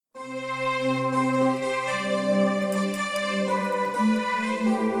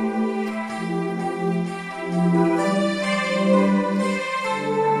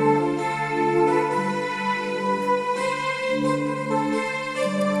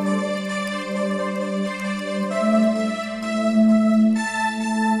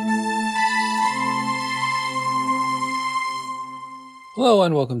Hello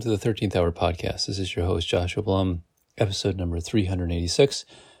and welcome to the 13th Hour Podcast. This is your host, Joshua Blum, episode number 386,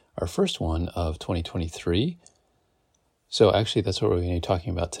 our first one of 2023. So actually, that's what we're going to be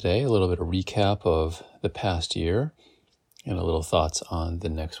talking about today, a little bit of recap of the past year and a little thoughts on the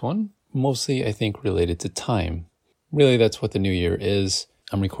next one, mostly, I think, related to time. Really, that's what the new year is.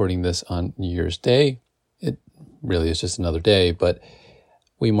 I'm recording this on New Year's Day. It really is just another day, but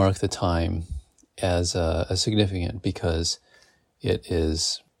we mark the time as significant because it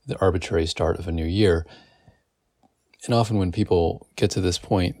is the arbitrary start of a new year. And often when people get to this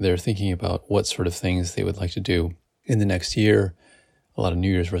point, they're thinking about what sort of things they would like to do in the next year, a lot of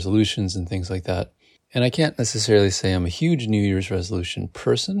New Year's resolutions and things like that. And I can't necessarily say I'm a huge New Year's resolution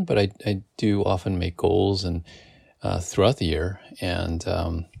person, but I do often make goals and throughout the year. And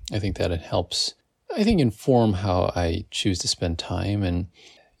I think that it helps, inform how I choose to spend time. And,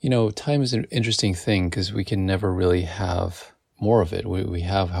 time is an interesting thing because we can never really have more of it. We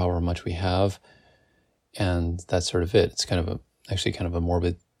have however much we have, and that's sort of it. It's kind of a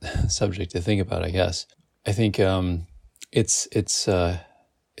morbid subject to think about, I guess. I think it's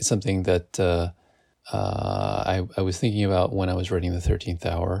something that I was thinking about when I was writing the 13th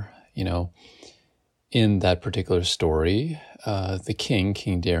Hour. In that particular story, the King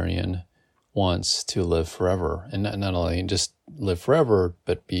Darien, wants to live forever, and not only just live forever,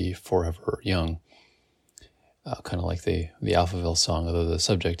 but be forever young. Kind of like the Alphaville song, although the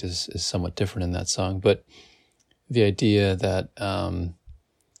subject is somewhat different in that song. But the idea that,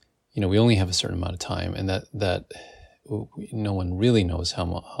 we only have a certain amount of time, and that no one really knows how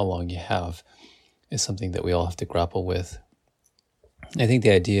long you have is something that we all have to grapple with. I think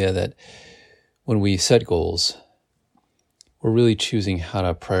the idea that when we set goals, we're really choosing how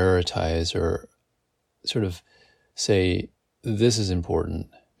to prioritize or sort of say, this is important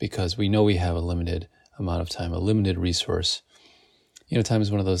because we know we have a limited amount of time, a limited resource. Time is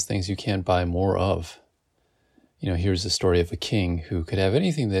one of those things you can't buy more of. Here's the story of a king who could have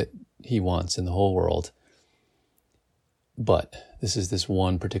anything that he wants in the whole world, but this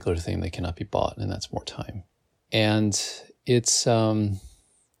one particular thing that cannot be bought, and that's more time. And it's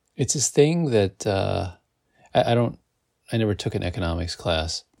this thing that I never took an economics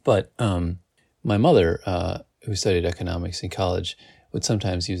class, but my mother, who studied economics in college, would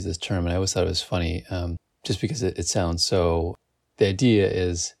sometimes use this term, and I always thought it was funny, just because it sounds so, the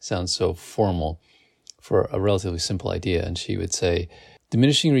idea sounds so formal for a relatively simple idea. And she would say,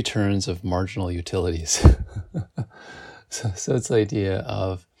 diminishing returns of marginal utilities. So it's the idea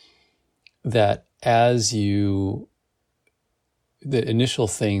of that the initial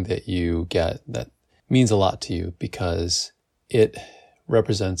thing that you get that means a lot to you because it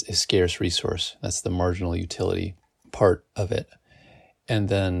represents a scarce resource. That's the marginal utility part of it. And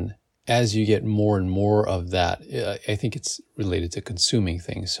then as you get more and more of that, I think it's related to consuming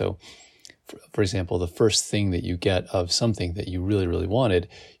things. So, for example, the first thing that you get of something that you really, really wanted,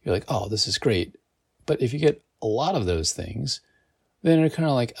 you're like, oh, this is great. But if you get a lot of those things, then you're kind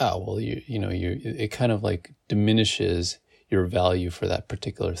of like, oh, well, it kind of like diminishes your value for that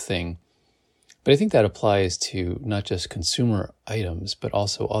particular thing. But I think that applies to not just consumer items, but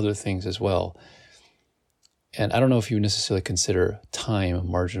also other things as well. And I don't know if you necessarily consider time a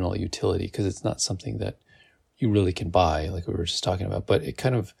marginal utility because it's not something that you really can buy, like we were just talking about. But it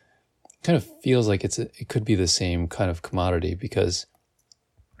kind of feels like it could be the same kind of commodity because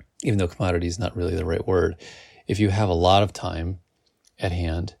even though commodity is not really the right word, if you have a lot of time at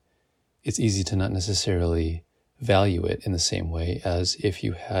hand, it's easy to not necessarily value it in the same way as if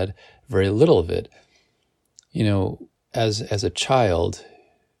you had very little of it. As a child,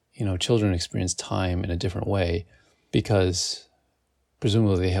 children experience time in a different way because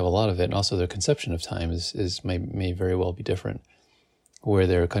presumably they have a lot of it, and also their conception of time may very well be different, where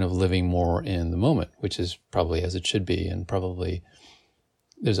they're kind of living more in the moment, which is probably as it should be, and probably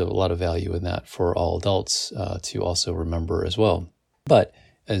there's a lot of value in that for all adults to also remember as well. But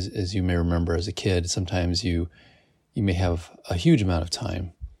as you may remember as a kid, sometimes you may have a huge amount of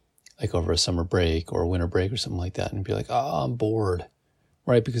time, like over a summer break or a winter break or something like that, and be like, oh, I'm bored.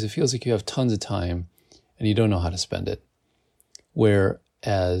 Right? Because it feels like you have tons of time and you don't know how to spend it.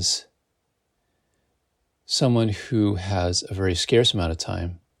 Whereas someone who has a very scarce amount of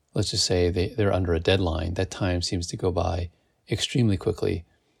time, let's just say they're under a deadline, that time seems to go by extremely quickly.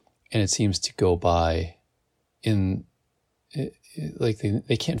 And it seems to go by like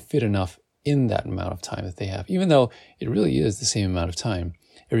they can't fit enough in that amount of time that they have, even though it really is the same amount of time.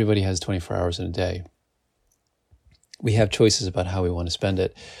 Everybody has 24 hours in a day. We have choices about how we want to spend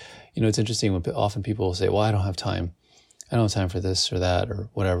it. It's interesting when often people will say, well, I don't have time. I don't have time for this or that or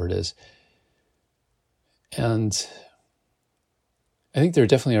whatever it is. And I think there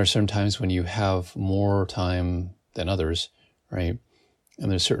definitely are some times when you have more time than others, right?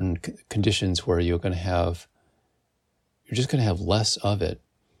 And there's certain conditions where you're just going to have less of it.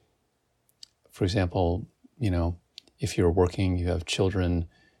 For example, if you're working, you have children,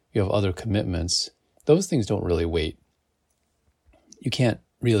 you have other commitments, those things don't really wait. You can't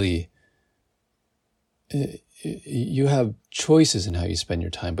really, you have choices in how you spend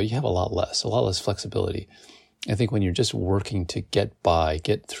your time, but you have a lot less flexibility. I think when you're just working to get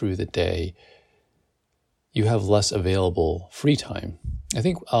through the day, you have less available free time. I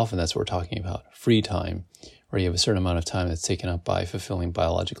think often that's what we're talking about, free time, where you have a certain amount of time that's taken up by fulfilling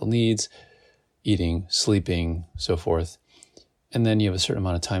biological needs, eating, sleeping, so forth. And then you have a certain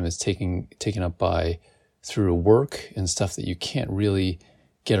amount of time that's taken up by through work and stuff that you can't really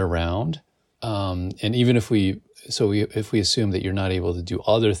get around. And even if we assume that you're not able to do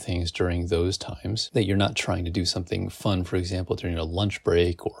other things during those times, that you're not trying to do something fun, for example, during a lunch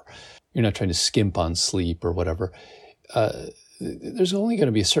break, or you're not trying to skimp on sleep or whatever, there's only going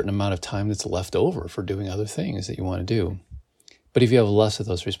to be a certain amount of time that's left over for doing other things that you want to do. But if you have less of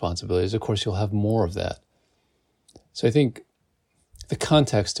those responsibilities, of course, you'll have more of that. So I think the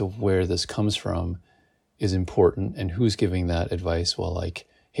context of where this comes from is important, and who's giving that advice. Well, like,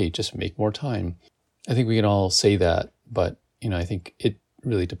 hey, just make more time. I think we can all say that, but I think it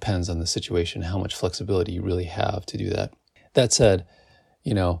really depends on the situation, how much flexibility you really have to do that. That said,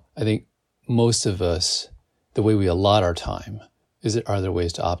 I think most of us, the way we allot our time, are there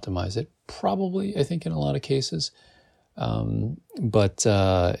ways to optimize it? Probably, I think, in a lot of cases. But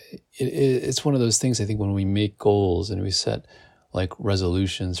it's one of those things, I think, when we make goals and we set like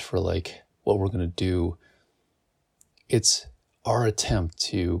resolutions for like what we're going to do, it's our attempt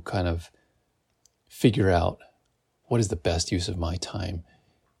to kind of figure out what is the best use of my time,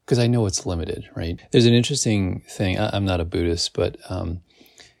 because I know it's limited, right? There's an interesting thing. I'm not a Buddhist, but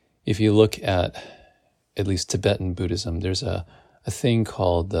if you look at least Tibetan Buddhism, there's a thing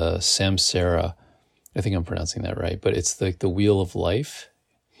called the samsara. I think I'm pronouncing that right, but it's like the wheel of life.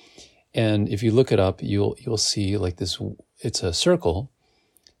 And if you look it up, you'll see like this. It's a circle,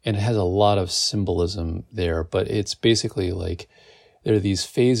 and it has a lot of symbolism there. But it's basically like there are these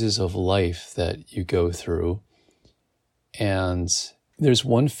phases of life that you go through, and there's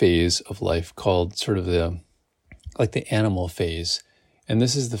one phase of life called sort of the animal phase, and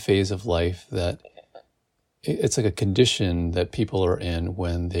this is the phase of life that it's like a condition that people are in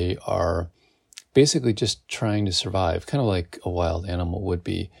when they are basically just trying to survive, kind of like a wild animal would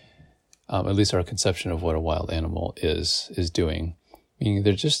be, at least our conception of what a wild animal is doing. Meaning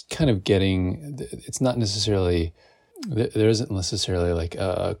they're just kind of getting, it's not necessarily, there isn't necessarily like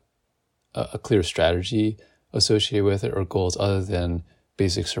a clear strategy associated with it or goals other than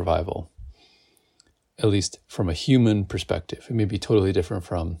basic survival, at least from a human perspective. It may be totally different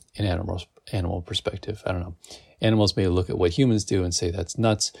from an animal perspective. I don't know. Animals may look at what humans do and say that's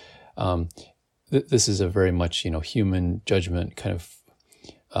nuts. This is a very much, human judgment kind of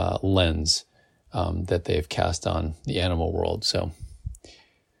lens that they've cast on the animal world. So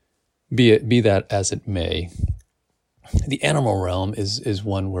be that as it may, the animal realm is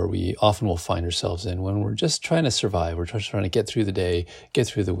one where we often will find ourselves in when we're just trying to survive. We're just trying to get through the day, get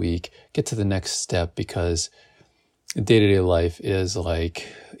through the week, get to the next step, because day-to-day life is like,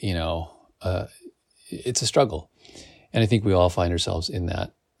 it's a struggle. And I think we all find ourselves in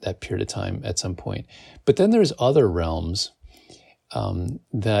that period of time at some point. But then there's other realms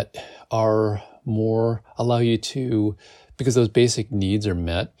that are more, allow you to, because those basic needs are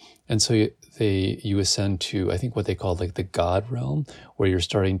met, and so you ascend to, I think, what they call like the God realm, where you're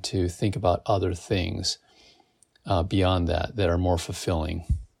starting to think about other things beyond that are more fulfilling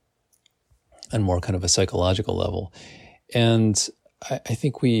and more kind of a psychological level. And I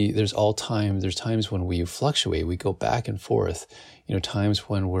think there's times when we fluctuate, we go back and forth, times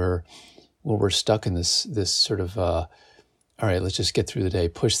when we're stuck in this sort of, all right, let's just get through the day,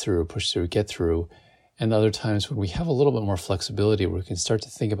 push through, get through. And other times when we have a little bit more flexibility, where we can start to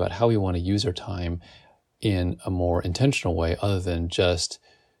think about how we want to use our time in a more intentional way, other than just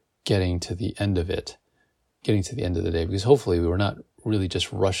getting to the end of the day, because hopefully we're not really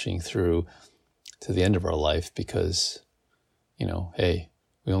just rushing through to the end of our life because, hey,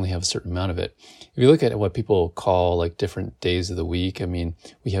 we only have a certain amount of it. If you look at what people call like different days of the week, I mean,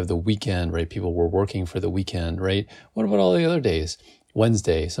 we have the weekend, right? People were working for the weekend, right? What about all the other days?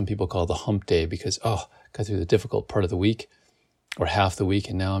 Wednesday, some people call the hump day because, got through the difficult part of the week or half the week,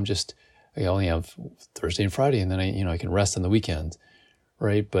 and now I only have Thursday and Friday, and then I can rest on the weekend,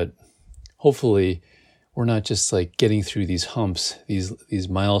 right? But hopefully we're not just like getting through these humps, these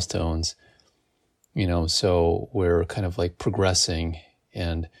milestones, so we're kind of like progressing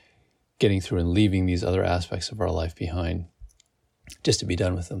and getting through and leaving these other aspects of our life behind just to be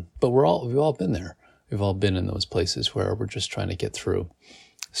done with them. But we've all been there. We've all been in those places where we're just trying to get through.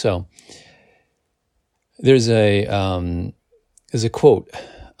 So there's a quote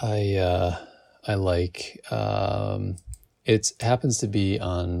I like. It happens to be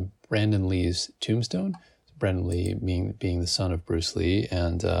on Brandon Lee's tombstone. Brandon Lee being the son of Bruce Lee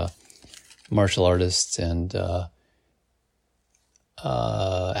and martial artist and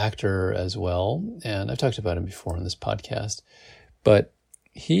actor as well. And I've talked about him before on this podcast. But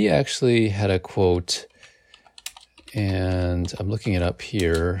he actually had a quote, and I'm looking it up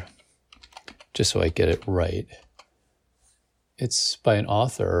here just so I get it right. It's by an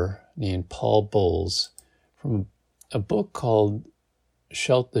author named Paul Bowles from a book called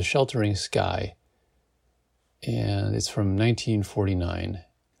The Sheltering Sky, and it's from 1949.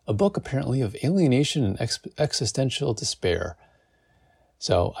 A book apparently of alienation and existential despair.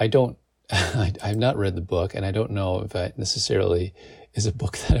 So I've not read the book, and I don't know if it necessarily is a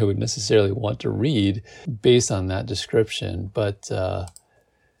book that I would necessarily want to read based on that description. But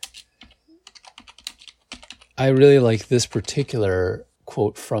I really like this particular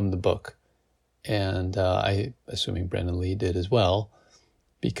quote from the book. And I, assuming Brandon Lee did as well,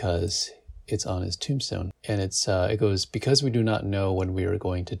 because it's on his tombstone. And it goes, because we do not know when we are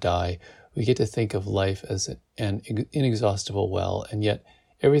going to die, we get to think of life as an inexhaustible well, and yet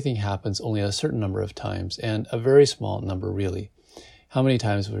everything happens only a certain number of times, and a very small number really. How many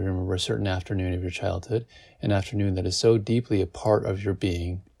times will you remember a certain afternoon of your childhood, an afternoon that is so deeply a part of your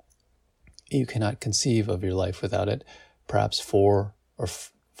being, you cannot conceive of your life without it, perhaps 4 or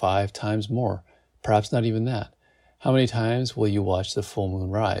 5 times more, perhaps not even that. How many times will you watch the full moon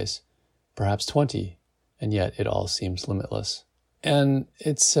rise? Perhaps 20, and yet it all seems limitless. And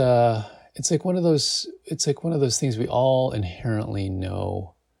it's like one of those things we all inherently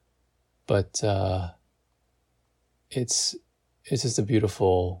know, but it's just a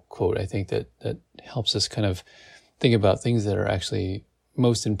beautiful quote, I think, that helps us kind of think about things that are actually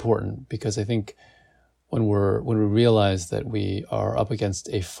most important, because I think when we realize that we are up against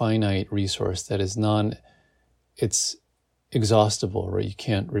a finite resource that is it's exhaustible, right? You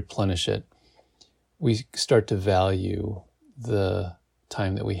can't replenish it. We start to value the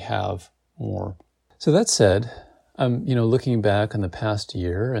time that we have more. So that said, I'm looking back on the past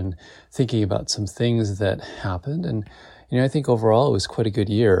year and thinking about some things that happened, and I think overall it was quite a good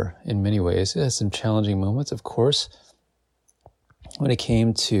year in many ways. It has some challenging moments, of course, when it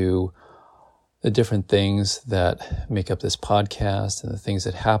came to the different things that make up this podcast and the things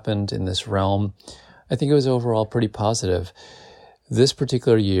that happened in this realm. I think it was overall pretty positive. This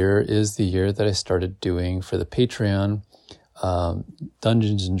particular year is the year that I started doing for the Patreon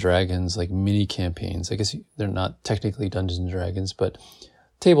Dungeons and Dragons, like mini campaigns. I guess they're not technically Dungeons and Dragons, but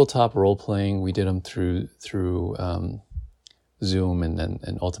tabletop role playing. We did them through Zoom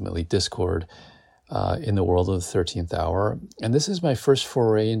and ultimately Discord in the world of the 13th Hour. And this is my first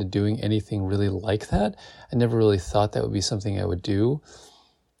foray into doing anything really like that. I never really thought that would be something I would do.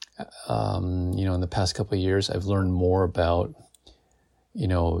 In the past couple of years, I've learned more about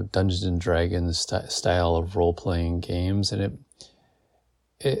Dungeons and Dragons style of role-playing games, and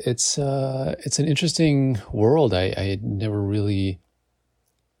it's an interesting world. I never really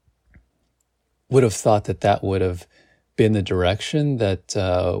would have thought that would have been the direction that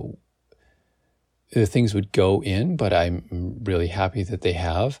the things would go in, but I'm really happy that they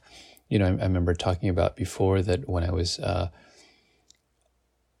have. I remember talking about before that when I was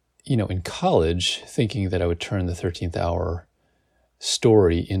in college, thinking that I would turn the 13th Hour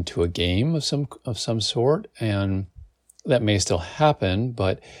story into a game of some sort, and that may still happen,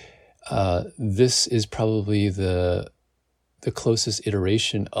 but this is probably the closest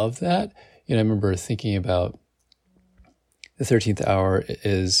iteration of that. I remember thinking about the 13th Hour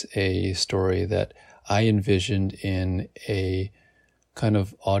is a story that I envisioned in a kind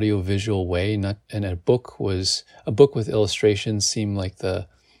of audio-visual way, and a book with illustrations seemed like the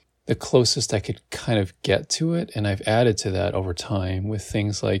closest I could kind of get to it, and I've added to that over time with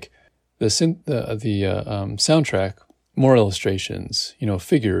things like the soundtrack, more illustrations,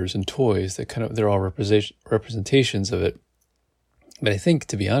 figures and toys that they're all representations of it. But I think,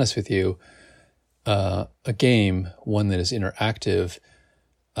 to be honest with you, a game, one that is interactive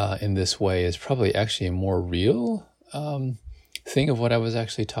in this way, is probably actually a more real thing of what I was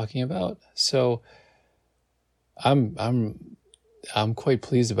actually talking about. So I'm quite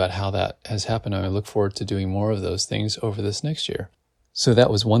pleased about how that has happened, and I look forward to doing more of those things over this next year. So that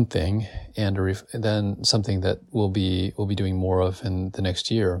was one thing, and then something that we'll be doing more of in the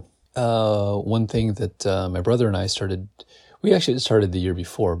next year. One thing that my brother and I started, We actually started the year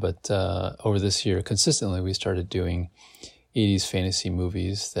before, but over this year, consistently, we started doing 80s fantasy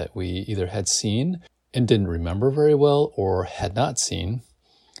movies that we either had seen and didn't remember very well or had not seen.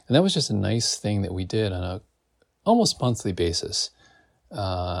 And that was just a nice thing that we did on a almost monthly basis.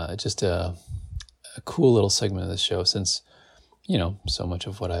 Just a cool little segment of the show, since, so much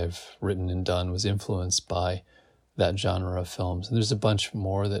of what I've written and done was influenced by that genre of films. And there's a bunch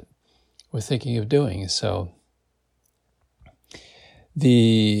more that we're thinking of doing. So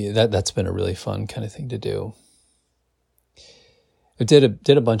that's been a really fun kind of thing to do. I did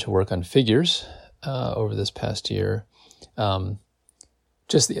a bunch of work on figures over this past year.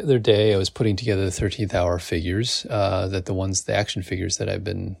 Just the other day, I was putting together the 13th Hour figures, the action figures that I've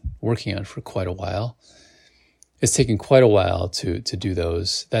been working on for quite a while. It's taken quite a while to do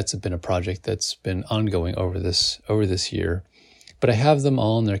those. That's been a project that's been ongoing over this year. But I have them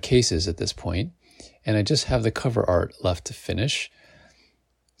all in their cases at this point, and I just have the cover art left to finish.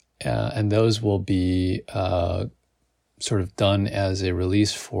 And those will be sort of done as a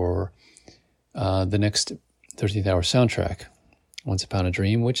release for the next 13th Hour soundtrack, Once Upon a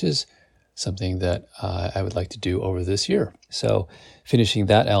Dream, which is something that I would like to do over this year. So finishing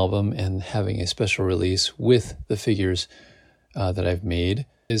that album and having a special release with the figures that I've made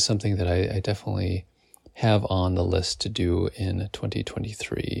is something that I definitely have on the list to do in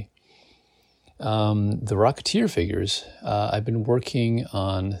 2023. The Rocketeer figures, I've been working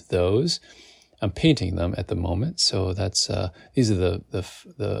on those. I'm painting them at the moment, so that's these are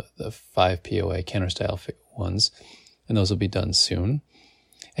the 5 POA Kenner style ones, and those will be done soon.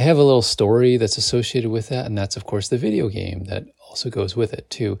 I have a little story that's associated with that, and that's of course the video game that also goes with it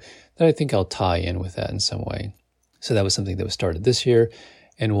too, that I think I'll tie in with that in some way. So that was something that was started this year,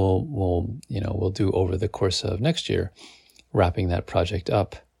 and we'll do over the course of next year, wrapping that project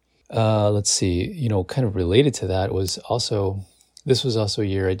up. Let's see, kind of related to that this was also a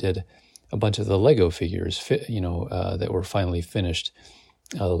year I did a bunch of the Lego figures, that were finally finished.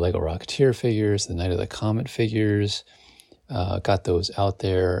 The Lego Rocketeer figures, the Night of the Comet figures, got those out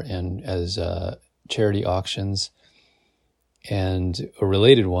there and as charity auctions. And a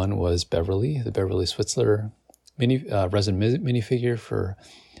related one was the Beverly Switzler resin minifigure for,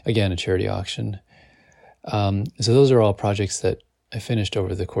 again, a charity auction. So those are all projects that I finished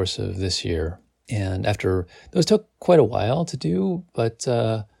over the course of this year. And after those took quite a while to do, but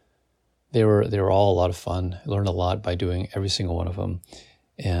they were all a lot of fun. I learned a lot by doing every single one of them.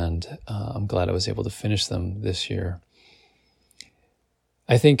 And I'm glad I was able to finish them this year.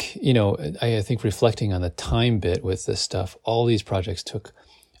 I think, I think reflecting on the time bit with this stuff, all these projects took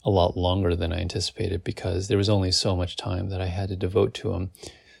a lot longer than I anticipated because there was only so much time that I had to devote to them.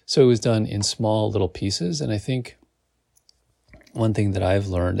 So it was done in small little pieces. And I think one thing that I've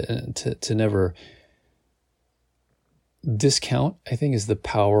learned to never discount, I think, is the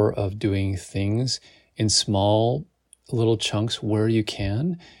power of doing things in small little chunks where you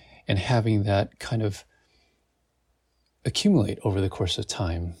can, and having that kind of accumulate over the course of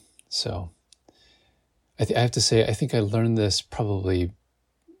time. So I have to say, I think I learned this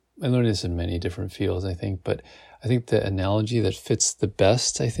in many different fields, I think, but I think the analogy that fits the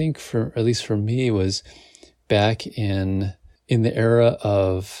best, I think, at least for me, was back in the era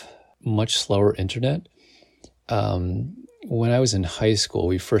of much slower internet. When I was in high school,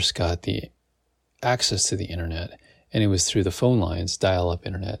 we first got the access to the internet, and it was through the phone lines, dial-up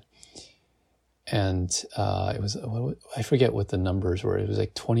internet. And it was, I forget what the numbers were. It was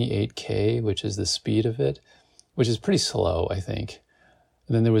like 28K, which is the speed of it, which is pretty slow, I think.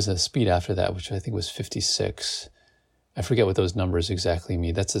 And then there was a speed after that, which I think was 56. I forget what those numbers exactly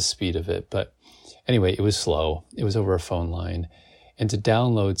mean. That's the speed of it. But anyway, it was slow. It was over a phone line. And to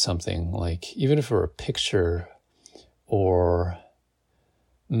download something, like, even if it were a picture or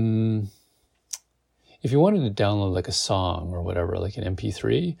if you wanted to download like a song or whatever, like an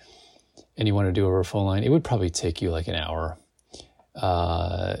MP3, and you want to do it over a phone line, it would probably take you like an hour,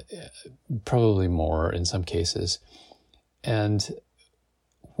 probably more in some cases. And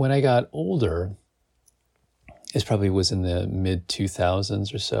when I got older, it probably was in the mid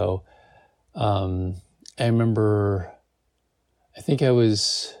 2000s or so. I remember, what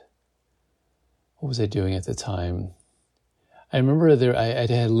was I doing at the time? I remember I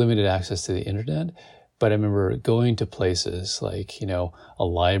had limited access to the internet, but I remember going to places like, a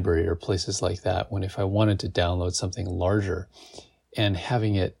library or places like that, if I wanted to download something larger, and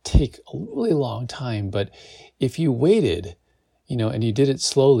having it take a really long time. But if you waited, and you did it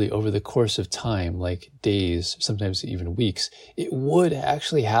slowly over the course of time, like days, sometimes even weeks, it would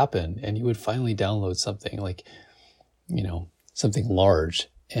actually happen, and you would finally download something like, something large.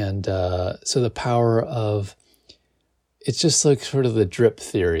 And so the power of it's just like sort of the drip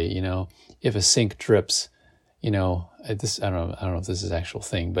theory, if a sink drips, I don't know if this is an actual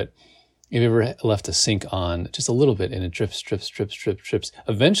thing, but if you ever left a sink on just a little bit and it drips,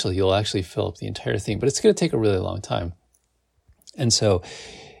 eventually you'll actually fill up the entire thing, but it's going to take a really long time. And so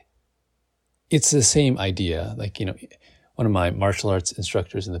it's the same idea. Like, one of my martial arts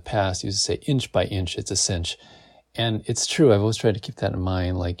instructors in the past used to say, inch by inch, it's a cinch. And it's true. I've always tried to keep that in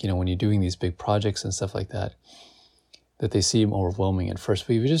mind. Like, when you're doing these big projects and stuff like that they seem overwhelming at first,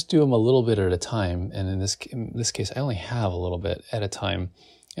 but if you just do them a little bit at a time, and in this case, I only have a little bit at a time.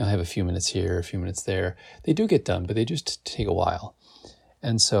 I have a few minutes here, a few minutes there. They do get done, but they just take a while.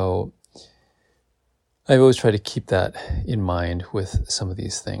 And so I've always tried to keep that in mind with some of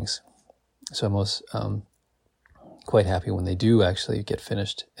these things. So I'm always quite happy when they do actually get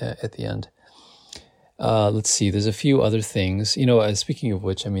finished at the end. Let's see, there's a few other things. Speaking of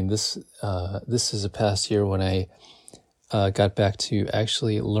which, this is a past year when I got back to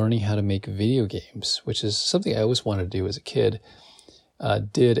actually learning how to make video games, which is something I always wanted to do as a kid.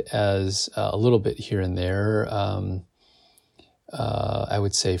 Did as a little bit here and there, I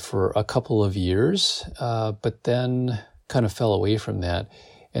would say for a couple of years, but then kind of fell away from that.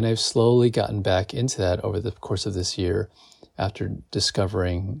 And I've slowly gotten back into that over the course of this year after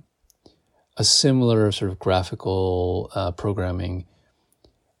discovering a similar sort of graphical programming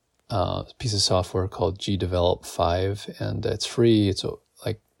piece of software called GDevelop 5, and it's free. It's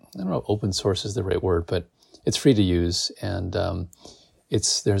like, I don't know if open source is the right word, but it's free to use, and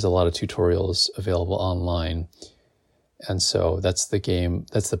there's a lot of tutorials available online. And so that's the game.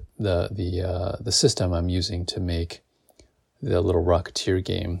 That's the system I'm using to make the little Rocketeer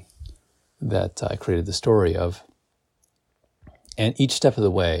game that I created the story of. And each step of the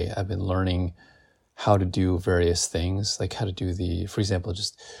way, I've been learning how to do various things, like how to do for example,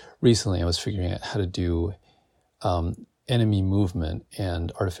 just recently I was figuring out how to do enemy movement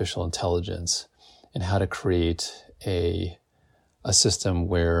and artificial intelligence, and how to create a system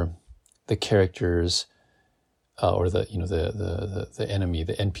where the characters or the enemy,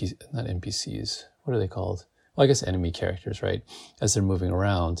 not NPCs, what are they called? Well, I guess enemy characters, right? As they're moving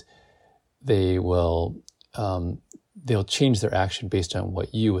around, they'll change their action based on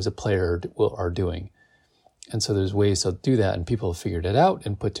what you as a player are doing. And so there's ways to do that, and people have figured it out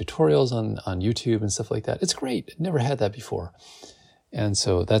and put tutorials on YouTube and stuff like that. It's great. Never had that before. And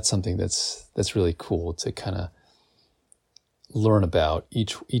so that's something that's really cool to kind of learn about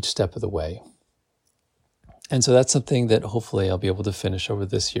each step of the way. And so that's something that hopefully I'll be able to finish over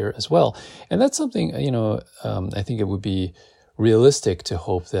this year as well. And that's something, I think it would be realistic to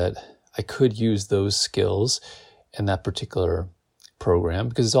hope that I could use those skills in that particular program,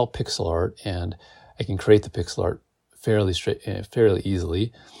 because it's all pixel art, and I can create the pixel art fairly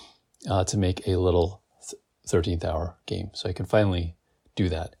easily to make a little 13th hour game. So I can finally do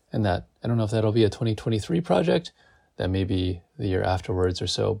that. And that, I don't know if that'll be a 2023 project. That may be the year afterwards or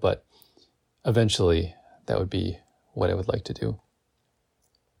so, but eventually that would be what I would like to do.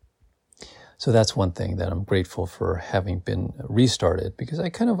 So that's one thing that I'm grateful for having been restarted, because I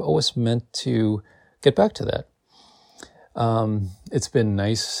kind of always meant to get back to that. It's been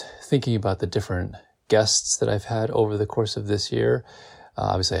nice thinking about the different guests that I've had over the course of this year.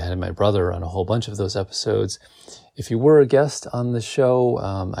 Obviously, I had my brother on a whole bunch of those episodes. If you were a guest on the show,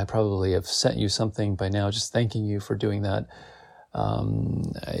 I probably have sent you something by now, just thanking you for doing that.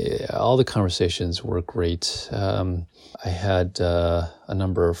 All the conversations were great. I had a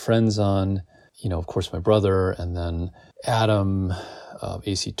number of friends on, of course, my brother, and then Adam of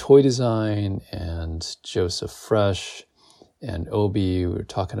AC Toy Design, and Joseph Fresh, and Obi. We were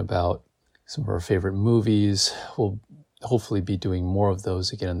talking about some of our favorite movies. We'll hopefully be doing more of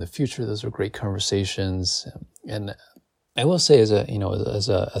those again in the future. Those are great conversations. And I will say, as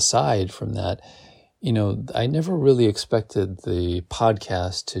a aside from that, I never really expected the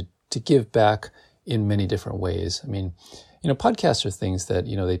podcast to give back in many different ways. I mean, podcasts are things that,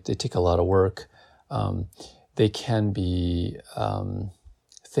 they take a lot of work. They can be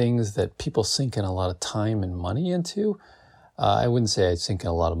things that people sink in a lot of time and money into. I wouldn't say I'd sink in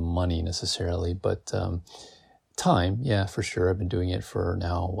a lot of money necessarily, but time, yeah, for sure. I've been doing it for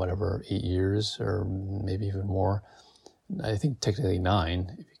now, 8 years or maybe even more. I think technically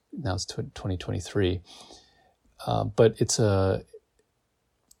 9. Now it's 2023. But it's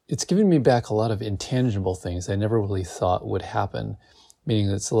given me back a lot of intangible things I never really thought would happen,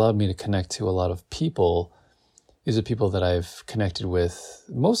 meaning it's allowed me to connect to a lot of people. These are people that I've connected with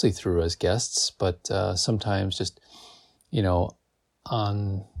mostly through as guests, but sometimes just,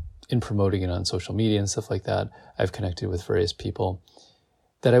 in promoting it on social media and stuff like that, I've connected with various people.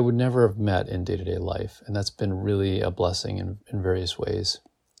 that I would never have met in day-to-day life. And that's been really a blessing in various ways,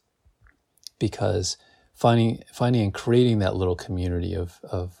 because finding and creating that little community of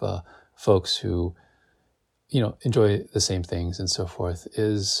folks who, enjoy the same things and so forth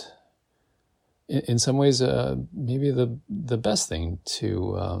is in some ways maybe the best thing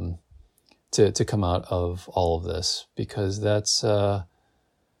to come out of all of this, because that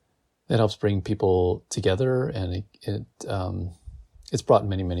helps bring people together, and it's brought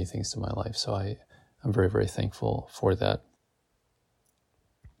many, many things to my life. So I'm very, very thankful for that.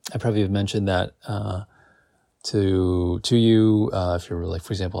 I probably have mentioned that to you if you're like,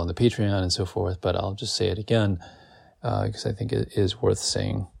 for example, on the Patreon and so forth, but I'll just say it again because I think it is worth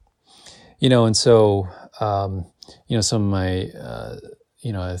saying. And so some of my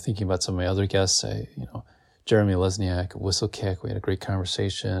thinking about some of my other guests, Jeremy Lesniak, Whistlekick, we had a great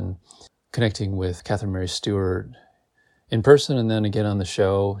conversation, connecting with Catherine Mary Stewart in person, and then again on the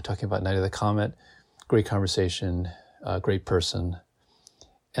show, talking about Night of the Comet. Great conversation, great person.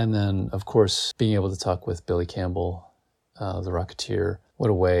 And then, of course, being able to talk with Billy Campbell, the Rocketeer. What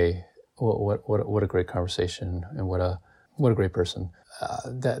a way, what a great conversation, and what a great person.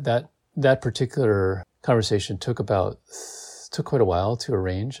 That particular conversation took quite a while to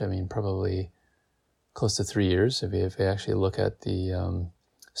arrange. I mean, probably close to 3 years if you actually look at the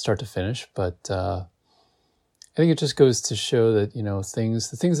start to finish. But I think it just goes to show that,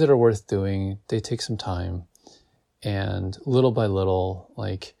 the things that are worth doing, they take some time. And little by little,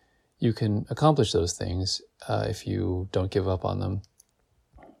 like, you can accomplish those things if you don't give up on them.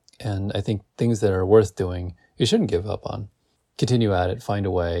 And I think things that are worth doing, you shouldn't give up on. Continue at it, find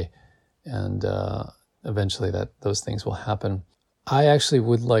a way, and eventually those things will happen. I actually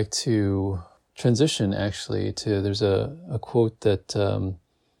would like to transition to, there's a quote that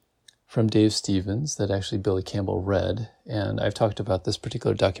from Dave Stevens that actually Billy Campbell read. And I've talked about this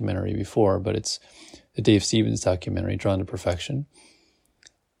particular documentary before, but it's the Dave Stevens documentary, Drawn to Perfection,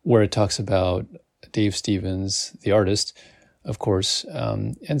 where it talks about Dave Stevens, the artist, of course,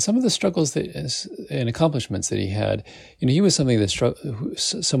 and some of the struggles and accomplishments that he had. He was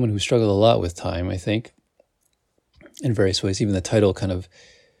someone who struggled a lot with time, I think, in various ways. Even the title kind of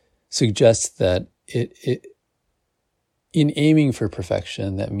suggests that it in aiming for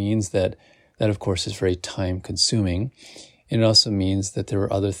perfection, that means that of course is very time consuming. And it also means that there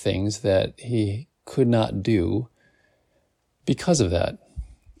were other things that he could not do because of that.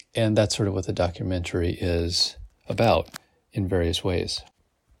 And that's sort of what the documentary is about in various ways.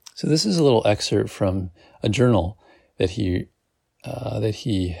 So this is a little excerpt from a journal that he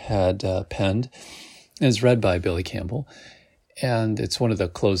had penned, and is read by Billy Campbell. And it's one of the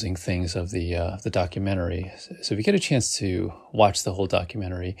closing things of the documentary. So if you get a chance to watch the whole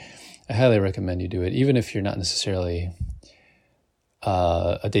documentary, I highly recommend you do it, even if you're not necessarily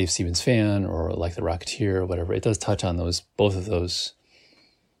a Dave Stevens fan or like the Rocketeer or whatever. It does touch on both of those,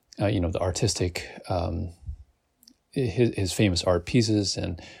 the artistic, his famous art pieces,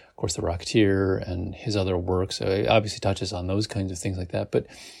 and of course the Rocketeer and his other works. So it obviously touches on those kinds of things like that. But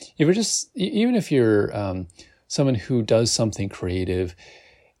even if you're someone who does something creative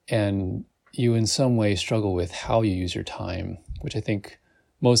and you in some way struggle with how you use your time, which I think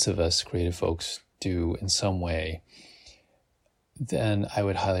most of us creative folks do in some way, then I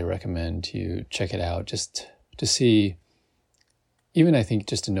would highly recommend you check it out, just to see, even I think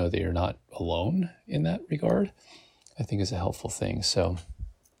just to know that you're not alone in that regard, I think is a helpful thing. So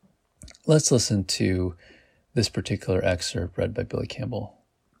let's listen to this particular excerpt read by Billy Campbell.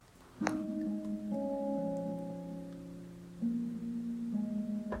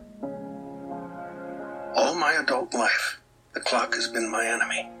 All my adult life, the clock has been my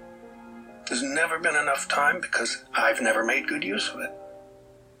enemy. There's never been enough time because I've never made good use of it.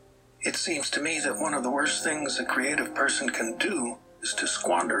 It seems to me that one of the worst things a creative person can do is to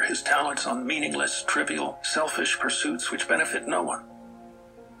squander his talents on meaningless, trivial, selfish pursuits which benefit no one.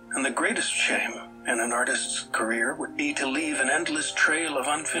 And the greatest shame in an artist's career would be to leave an endless trail of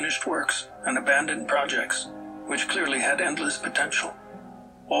unfinished works and abandoned projects, which clearly had endless potential,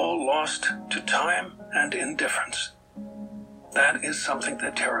 all lost to time and indifference. That is something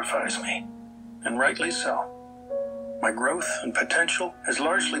that terrifies me, and rightly so. My growth and potential has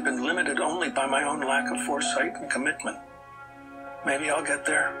largely been limited only by my own lack of foresight and commitment. Maybe I'll get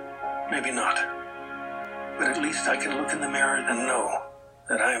there, maybe not. But at least I can look in the mirror and know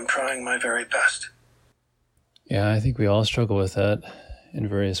that I am trying my very best. Yeah, I think we all struggle with that in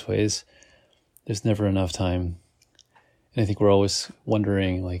various ways. There's never enough time. And I think we're always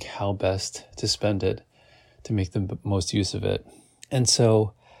wondering, like, how best to spend it, to make the most use of it. And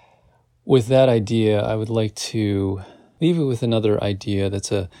so with that idea, I would like to leave you with another idea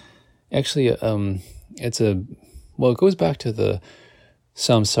that's it goes back to the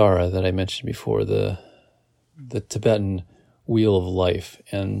samsara that I mentioned before, the Tibetan wheel of life.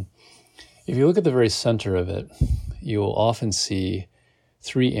 And if you look at the very center of it, you'll often see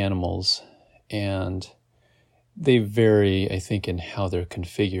three animals, and they vary, I think, in how they're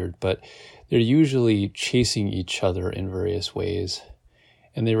configured, but they're usually chasing each other in various ways.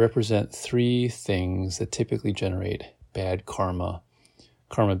 And they represent three things that typically generate bad karma.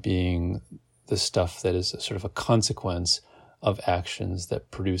 Karma being the stuff that is sort of a consequence of actions that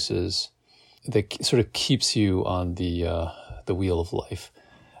sort of keeps you on the wheel of life,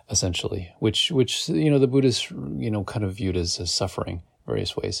 essentially, which the Buddhists kind of viewed as suffering in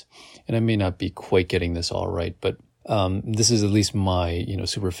various ways. And I may not be quite getting this all right, but this is at least my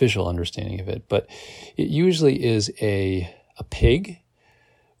superficial understanding of it. But it usually is a pig,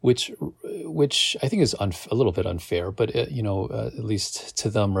 which I think is a little bit unfair, but at least to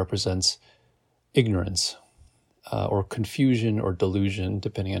them represents ignorance. Or confusion or delusion,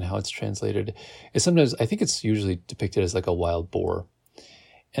 depending on how it's translated. I think it's usually depicted as like a wild boar.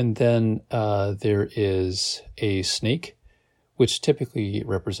 And then there is a snake, which typically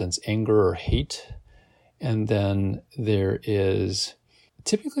represents anger or hate. And then there is,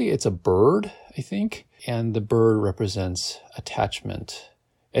 typically it's a bird, I think, and the bird represents attachment.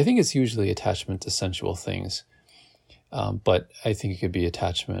 I think it's usually attachment to sensual things, but I think it could be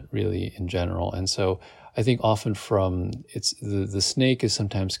attachment really in general. And so I think often the snake is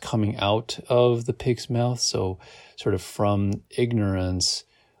sometimes coming out of the pig's mouth. So sort of from ignorance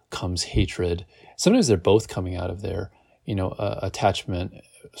comes hatred. Sometimes they're both coming out of there, attachment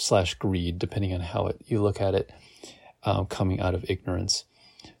 / greed, depending on how you look at it, coming out of ignorance.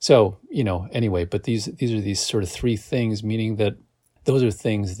 So, anyway, but these are these sort of three things, meaning that those are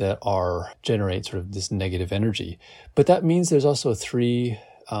things that generate sort of this negative energy. But that means there's also three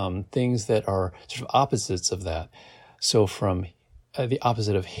things that are sort of opposites of that. So from the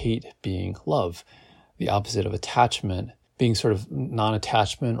opposite of hate being love, the opposite of attachment being sort of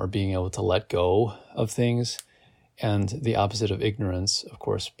non-attachment or being able to let go of things, and the opposite of ignorance, of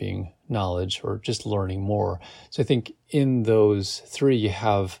course, being knowledge or just learning more. So I think in those three, you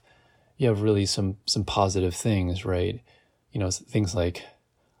have really some positive things, right? Things like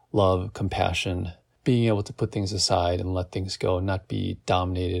love, compassion, being able to put things aside and let things go and not be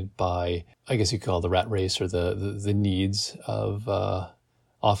dominated by, I guess you could call the rat race or the needs of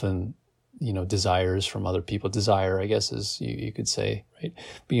often, desires from other people. Desire, I guess, is you could say, right?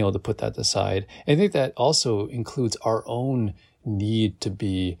 Being able to put that aside. And I think that also includes our own need to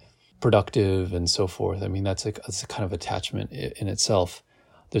be productive and so forth. I mean, that's a kind of attachment in itself.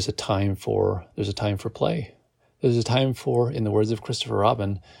 There's a time for play. There's a time for, in the words of Christopher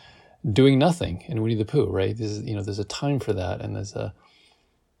Robin, doing nothing in Winnie the Pooh, right? There's a time for that, and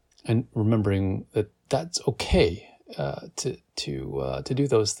and remembering that that's okay to do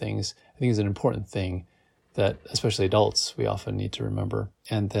those things. I think is an important thing that, especially adults, we often need to remember.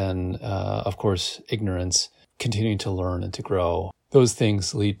 And then, of course, ignorance, continuing to learn and to grow. Those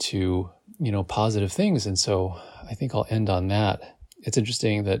things lead to positive things, and so I think I'll end on that. It's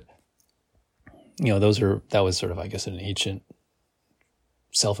interesting that that was sort of, I guess, an ancient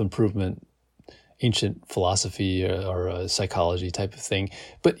self-improvement, ancient philosophy or a psychology type of thing.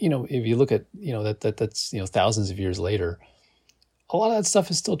 But, if you look at, that's thousands of years later, a lot of that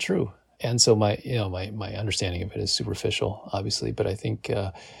stuff is still true. And so my understanding of it is superficial, obviously, but I think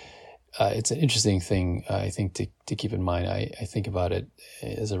it's an interesting thing, I think, to keep in mind. I think about it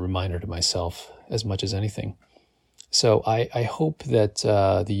as a reminder to myself as much as anything. So I hope that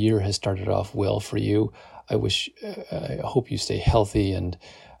the year has started off well for you. I hope you stay healthy, and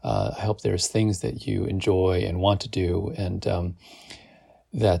I hope there's things that you enjoy and want to do, and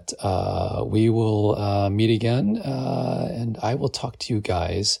that we will meet again, and I will talk to you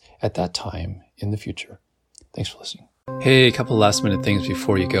guys at that time in the future. Thanks for listening. Hey, a couple last minute things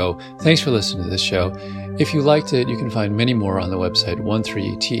before you go. Thanks for listening to this show. If you liked it, you can find many more on the website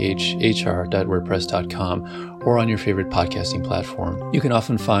 13thr.wordpress.com or on your favorite podcasting platform. You can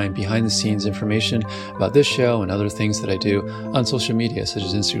often find behind the scenes information about this show and other things that I do on social media such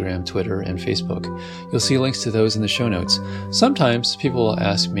as Instagram, Twitter, and Facebook. You'll see links to those in the show notes. Sometimes people will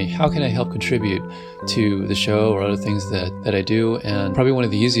ask me, how can I help contribute to the show or other things that I do? And probably one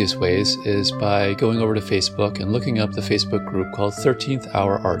of the easiest ways is by going over to Facebook and looking up the Facebook group called 13th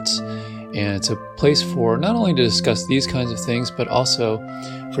Hour Arts. And it's a place for not only to discuss these kinds of things, but also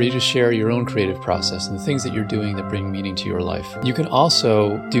for you to share your own creative process and the things that you're doing that bring meaning to your life. You can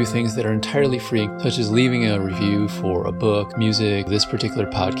also do things that are entirely free, such as leaving a review for a book, music, this particular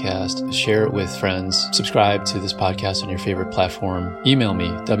podcast, share it with friends, subscribe to this podcast on your favorite platform. Email me,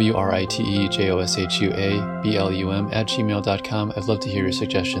 writejoshuablum@gmail.com. I'd love to hear your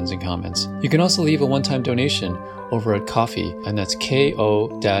suggestions and comments. You can also leave a one-time donation over at Ko-fi, and that's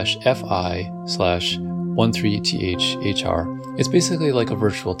ko-fi/13thr. It's basically like a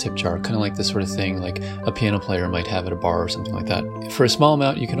virtual tip jar, kind of like the sort of thing like a piano player might have at a bar or something like that. For a small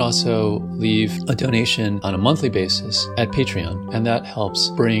amount, you can also leave a donation on a monthly basis at Patreon, and that helps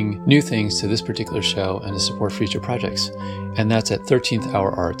bring new things to this particular show and to support future projects. And that's at 13th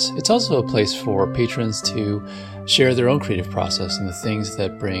Hour Arts. It's also a place for patrons to share their own creative process and the things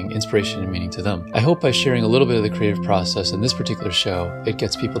that bring inspiration and meaning to them. I hope by sharing a little bit of the creative process in this particular show, it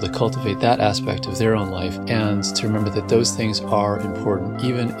gets people to cultivate that aspect of their own life and to remember that those things are important,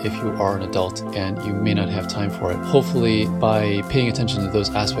 even if you are an adult and you may not have time for it. Hopefully, by paying attention to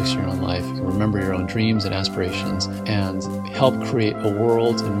those aspects of your own life, you can remember your own dreams and aspirations and help create a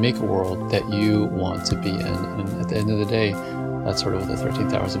world and make a world that you want to be in. And at the end of the day, that's sort of what the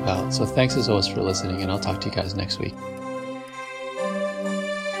 13th Hour is about. So thanks as always for listening, and I'll talk to you guys next week.